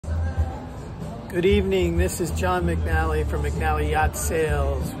Good evening, this is John McNally from McNally Yacht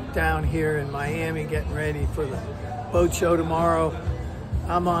Sales down here in Miami getting ready for the boat show tomorrow.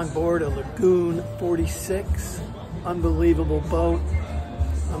 I'm on board a Lagoon 46, unbelievable boat.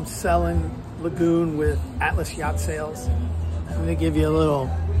 I'm selling Lagoon with McNally Yacht Sales. I'm going to give you a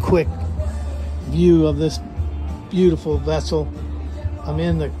little quick view of this beautiful vessel. I'm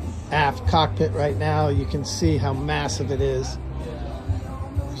in the aft cockpit right now. You can see how massive it is.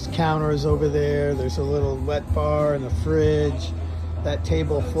 There's counters over there. There's a little wet bar and a fridge. That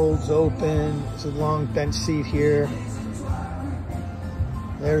table folds open. There's a long bench seat here.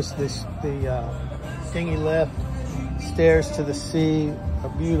 There's the dinghy lift, stairs to the sea, a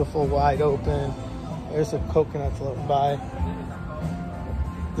beautiful wide open. There's a coconut floating by.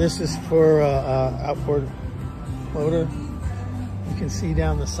 This is for outboard motor. You can see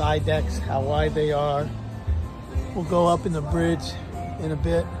down the side decks how wide they are. We'll go up in the bridge in a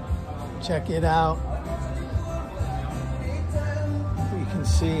bit, check it out. You can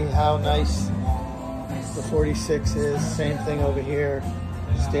see how nice the 46 is. Same thing over here.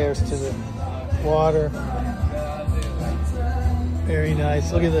 Stairs to the water. Very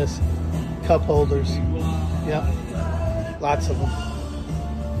nice. Look at this. Cup holders. Yep. Lots of them.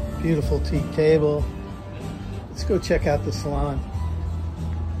 Beautiful teak table. Let's go check out the salon.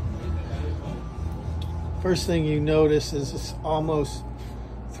 First thing you notice is this almost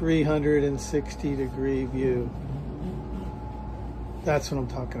 360-degree view. That's what I'm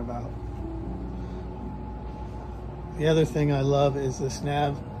talking about. The other thing I love is this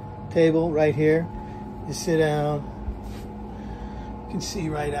nav table right here. You sit down, you can see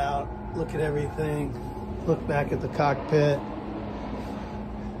right out, look at everything, look back at the cockpit.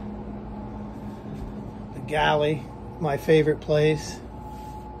 The galley, my favorite place.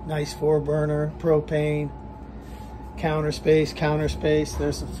 Nice 4-burner, propane, counter space.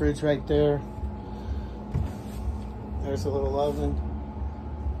 There's the fridge right there. There's a little oven.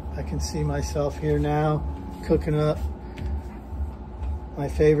 I can see myself here now cooking up my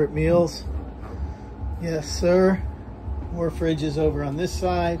favorite meals. Yes, sir. More fridges over on this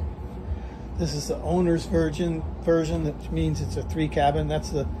side. This is the owner's version, that means it's a 3-cabin.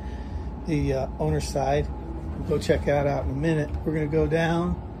 That's the owner's side. We'll go check that out in a minute. We're going to go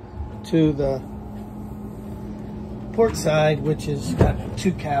down to the port side, which has got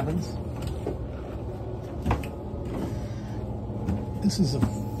 2 cabins. This is a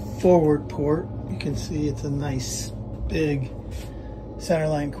forward port. You can see it's a nice big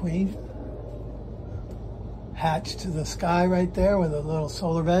centerline queen. Hatch to the sky right there with a little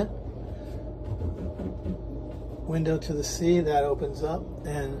solar vent. Window to the sea, that opens up,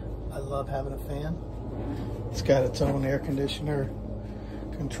 and I love having a fan. It's got its own air conditioner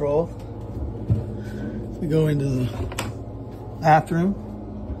control. We go into the bathroom,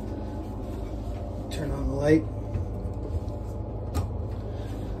 turn on the light.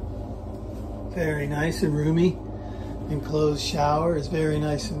 Very nice and roomy. Enclosed shower is very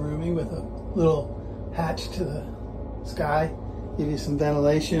nice and roomy with a little hatch to the sky. Give you some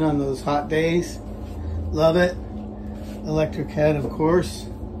ventilation on those hot days. Love it. Electric head, of course.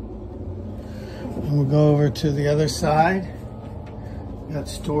 And we'll go over to the other side. Got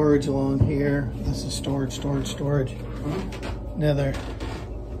storage along here. This is storage. Another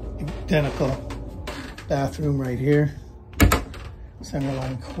identical bathroom right here.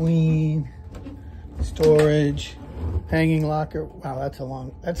 Centerline queen. Storage. Hanging locker. Wow,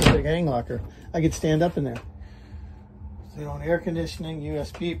 that's a big hang locker. I could stand up in there. So air conditioning,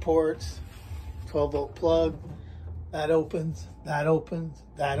 USB ports, 12-volt plug. That opens, that opens,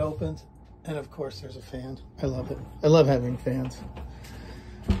 that opens. And of course there's a fan. I love it. I love having fans.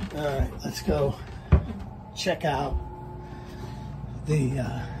 All right, let's go check out the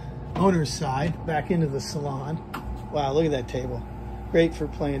owner's side, back into the salon. Wow, look at that table. Great for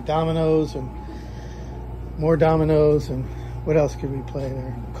playing dominoes and more dominoes, and what else could we play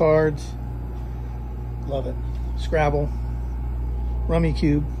there? Cards. Love it. Scrabble. Rummy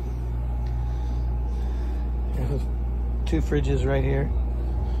cube. There's 2 fridges right here.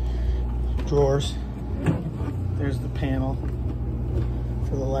 Drawers. There's the panel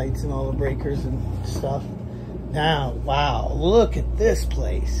for the lights and all the breakers and stuff. Now, wow, look at this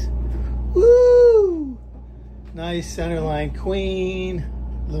place. Woo! Nice centerline queen,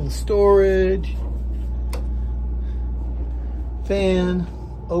 little storage, fan,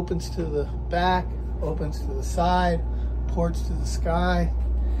 opens to the back, opens to the side, ports to the sky.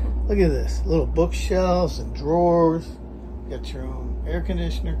 Look at this, little bookshelves and drawers. You got your own air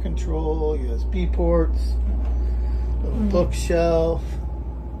conditioner control, USB ports, little bookshelf,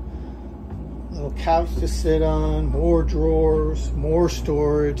 Little couch to sit on, more drawers, more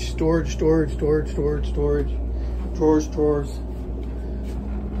storage, drawers,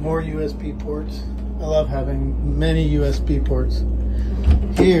 more USB ports. I love having many USB ports.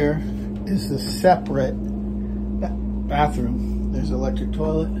 Here is the separate bathroom. There's an electric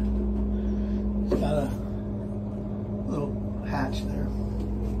toilet. It's got a little hatch there.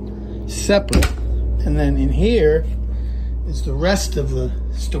 Separate. And then in here is the rest of the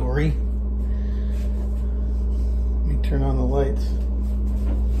story. Let me turn on the lights.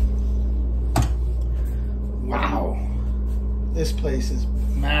 Wow. This place is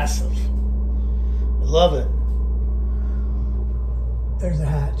massive. I love it. There's a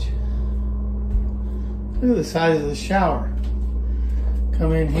hatch. Look at the size of the shower.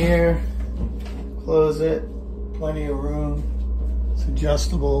 Come in here, close it, plenty of room. It's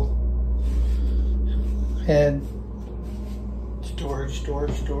adjustable. Head. Storage.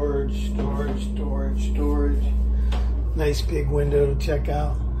 Nice big window to check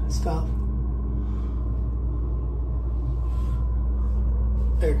out stuff.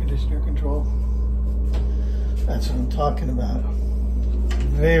 Air conditioner control. That's what I'm talking about.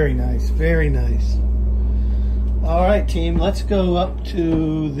 Very nice, very nice. All right, team, let's go up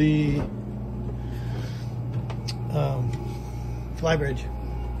to the flybridge.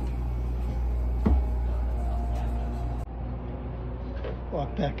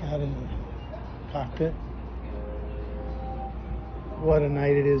 Walk back out of the cockpit. What a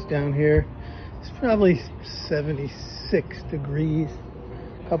night it is down here. It's probably 76 degrees.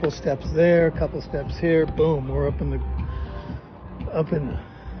 A couple steps there, a couple steps here. Boom, we're up in the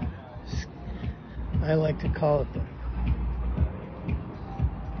I like to call it the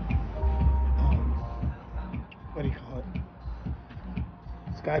what do you call it?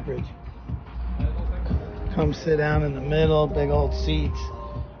 Sky bridge. Come sit down in the middle, big old seats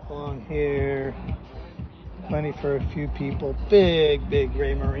along here. Plenty for a few people. Big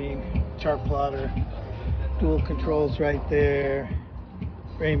Raymarine chart plotter. Dual controls right there.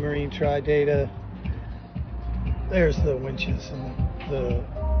 Raymarine tri-data. There's the winches and the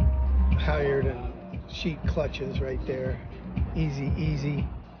halyard and sheet clutches right there. Easy.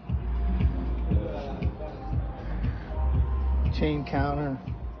 Chain counter.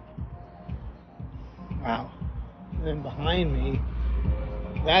 Wow. And then behind me,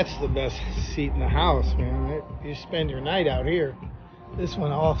 that's the best seat in the house, man. You spend your night out here. This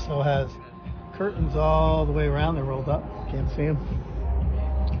one also has curtains all the way around. They're rolled up. Can't see them.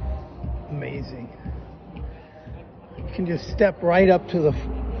 Amazing. You can just step right up to the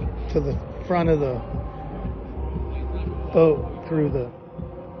front of the boat through the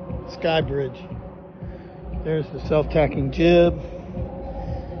sky bridge. There's the self-tacking jib.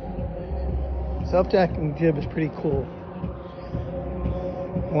 Self-tacking jib is pretty cool.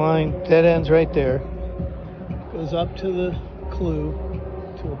 Line, dead ends right there. Goes up to the clew,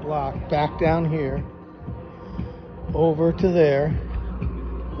 to a block, back down here, over to there,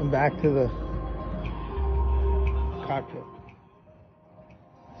 and back to the cockpit.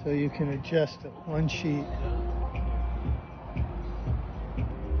 So you can adjust it one sheet.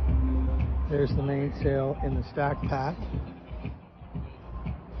 There's the mainsail in the stack pack.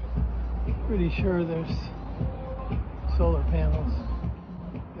 Pretty sure there's solar panels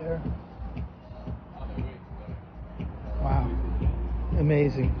there. Wow,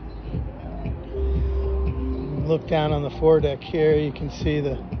 amazing. Look down on the foredeck here, you can see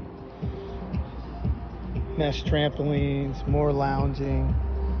the mesh trampolines, more lounging,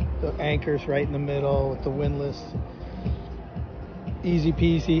 the anchors right in the middle with the windlass. Easy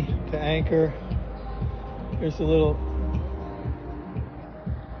peasy to anchor. There's a little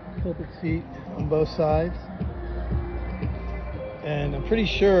tilted seat on both sides. And I'm pretty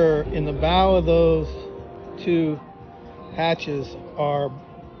sure in the bow of those two hatches are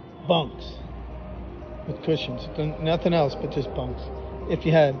bunks with cushions. Nothing else but just bunks, if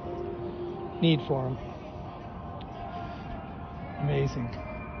you had need for them.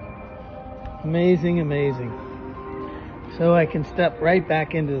 Amazing. So I can step right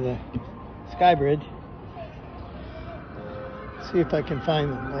back into the sky bridge. See if I can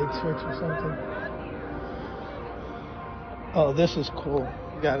find the light switch or something. Oh, this is cool.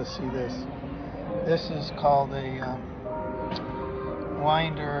 You gotta see this. This is called a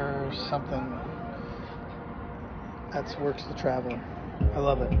winder or something. That's works the Traveler. I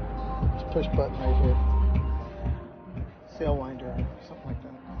love it. It's a push button right here. Sail winder or something like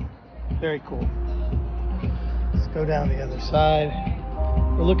that. Very cool. Let's go down the other side.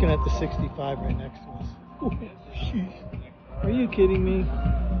 We're looking at the 65 right next to us. Ooh, sheesh. Are you kidding me?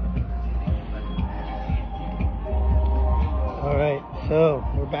 All right, so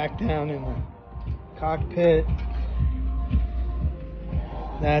we're back down in the cockpit.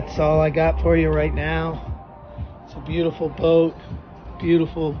 That's all I got for you right now. It's a beautiful boat,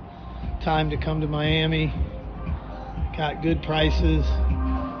 beautiful time to come to Miami. Got good prices.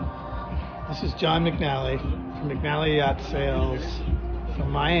 This is John McNally from McNally Yacht Sales from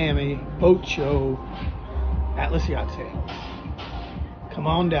Miami Boat Show, Atlas Yacht Sales. Come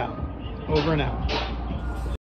on down. Over and out.